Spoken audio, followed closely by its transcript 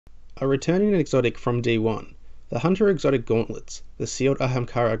A returning exotic from D1, the Hunter exotic gauntlets, the Sealed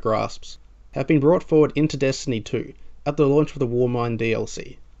Ahamkara Grasps, have been brought forward into Destiny 2 at the launch of the Warmind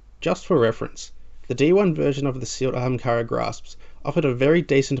DLC. Just for reference, the D1 version of the Sealed Ahamkara Grasps offered a very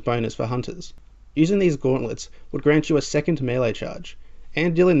decent bonus for hunters. Using these gauntlets would grant you a second melee charge,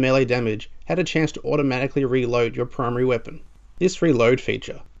 and dealing melee damage had a chance to automatically reload your primary weapon. This reload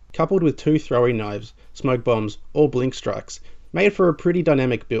feature, coupled with 2 throwing knives, smoke bombs, or blink strikes, made for a pretty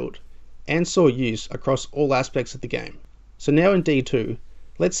dynamic build, and saw use across all aspects of the game. So now in D2,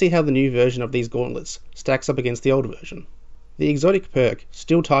 let's see how the new version of these gauntlets stacks up against the old version. The exotic perk,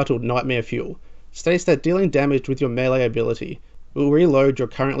 still titled Nightmare Fuel, states that dealing damage with your melee ability will reload your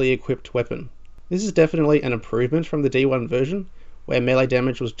currently equipped weapon. This is definitely an improvement from the D1 version, where melee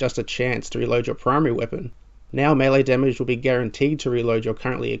damage was just a chance to reload your primary weapon. Now melee damage will be guaranteed to reload your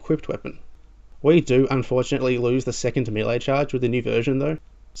currently equipped weapon. We do unfortunately lose the second melee charge with the new version though,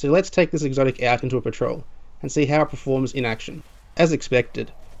 so let's take this exotic out into a patrol and see how it performs in action. As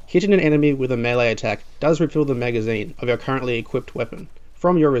expected, hitting an enemy with a melee attack does refill the magazine of your currently equipped weapon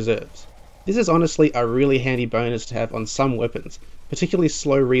from your reserves. This is honestly a really handy bonus to have on some weapons, particularly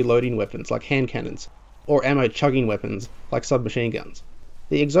slow reloading weapons like hand cannons, or ammo chugging weapons like submachine guns.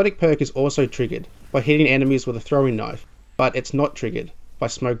 The exotic perk is also triggered by hitting enemies with a throwing knife, but it's not triggered by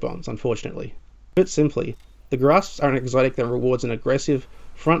smoke bombs, unfortunately. Put simply, the Grasps are an exotic that rewards an aggressive,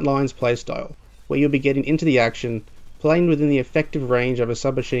 front lines playstyle, where you'll be getting into the action, playing within the effective range of a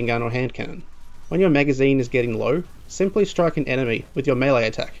submachine gun or hand cannon. When your magazine is getting low, simply strike an enemy with your melee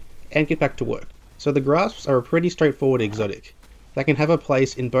attack, and get back to work. So the Grasps are a pretty straightforward exotic, that can have a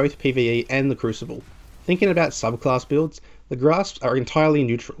place in both PvE and the Crucible. Thinking about subclass builds, the Grasps are entirely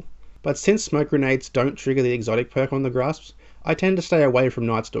neutral, but since smoke grenades don't trigger the exotic perk on the Grasps, I tend to stay away from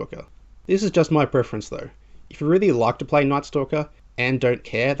Nightstalker. This is just my preference though. If you really like to play Nightstalker, and don't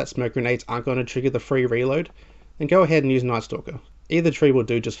care that smoke grenades aren't going to trigger the free reload, then go ahead and use Nightstalker. Either tree will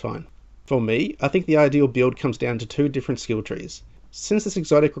do just fine. For me, I think the ideal build comes down to 2 different skill trees. Since this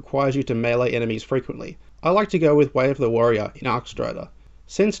exotic requires you to melee enemies frequently, I like to go with Way of the Warrior in Arcstrider,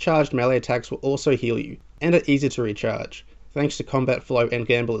 since charged melee attacks will also heal you, and are easy to recharge, thanks to combat flow and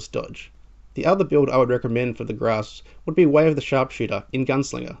Gambler's Dodge. The other build I would recommend for the Grasps would be Way of the Sharpshooter in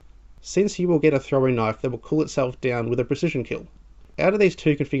Gunslinger, since you will get a throwing knife that will cool itself down with a precision kill. Out of these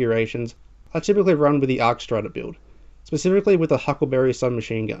 2 configurations, I typically run with the Arcstrider build, specifically with the Huckleberry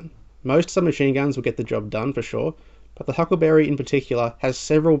submachine gun. Most submachine guns will get the job done for sure, but the Huckleberry in particular has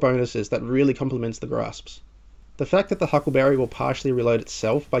several bonuses that really complements the Grasps. The fact that the Huckleberry will partially reload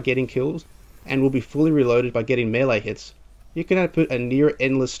itself by getting kills, and will be fully reloaded by getting melee hits, you can output a near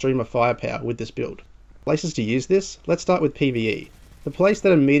endless stream of firepower with this build. Places to use this, let's start with PvE. The place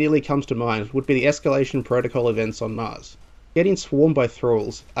that immediately comes to mind would be the Escalation Protocol events on Mars. Getting swarmed by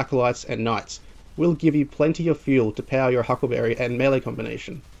thralls, acolytes and knights will give you plenty of fuel to power your Huckleberry and melee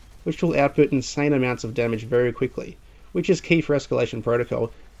combination, which will output insane amounts of damage very quickly, which is key for Escalation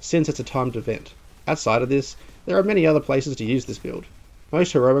Protocol since it's a timed event. Outside of this, there are many other places to use this build.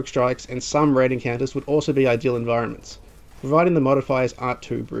 Most heroic strikes and some raid encounters would also be ideal environments, providing the modifiers aren't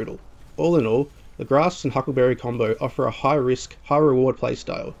too brutal. All in all, the Grasps and Huckleberry combo offer a high risk, high reward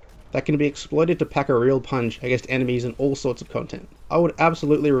playstyle that can be exploited to pack a real punch against enemies in all sorts of content. I would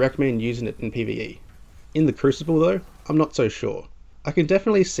absolutely recommend using it in PvE. In the Crucible though, I'm not so sure. I can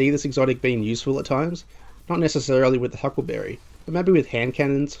definitely see this exotic being useful at times, not necessarily with the Huckleberry, but maybe with hand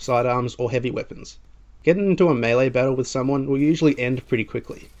cannons, sidearms, or heavy weapons. Getting into a melee battle with someone will usually end pretty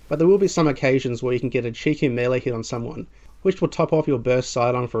quickly, but there will be some occasions where you can get a cheeky melee hit on someone, which will top off your burst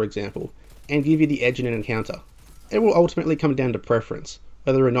sidearm for example, and give you the edge in an encounter. It will ultimately come down to preference,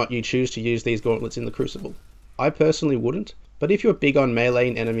 whether or not you choose to use these gauntlets in the Crucible. I personally wouldn't, but if you're big on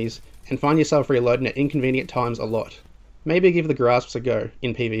meleeing enemies and find yourself reloading at inconvenient times a lot, maybe give the Grasps a go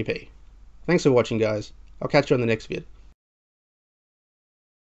in PvP. Thanks for watching guys, I'll catch you on the next vid.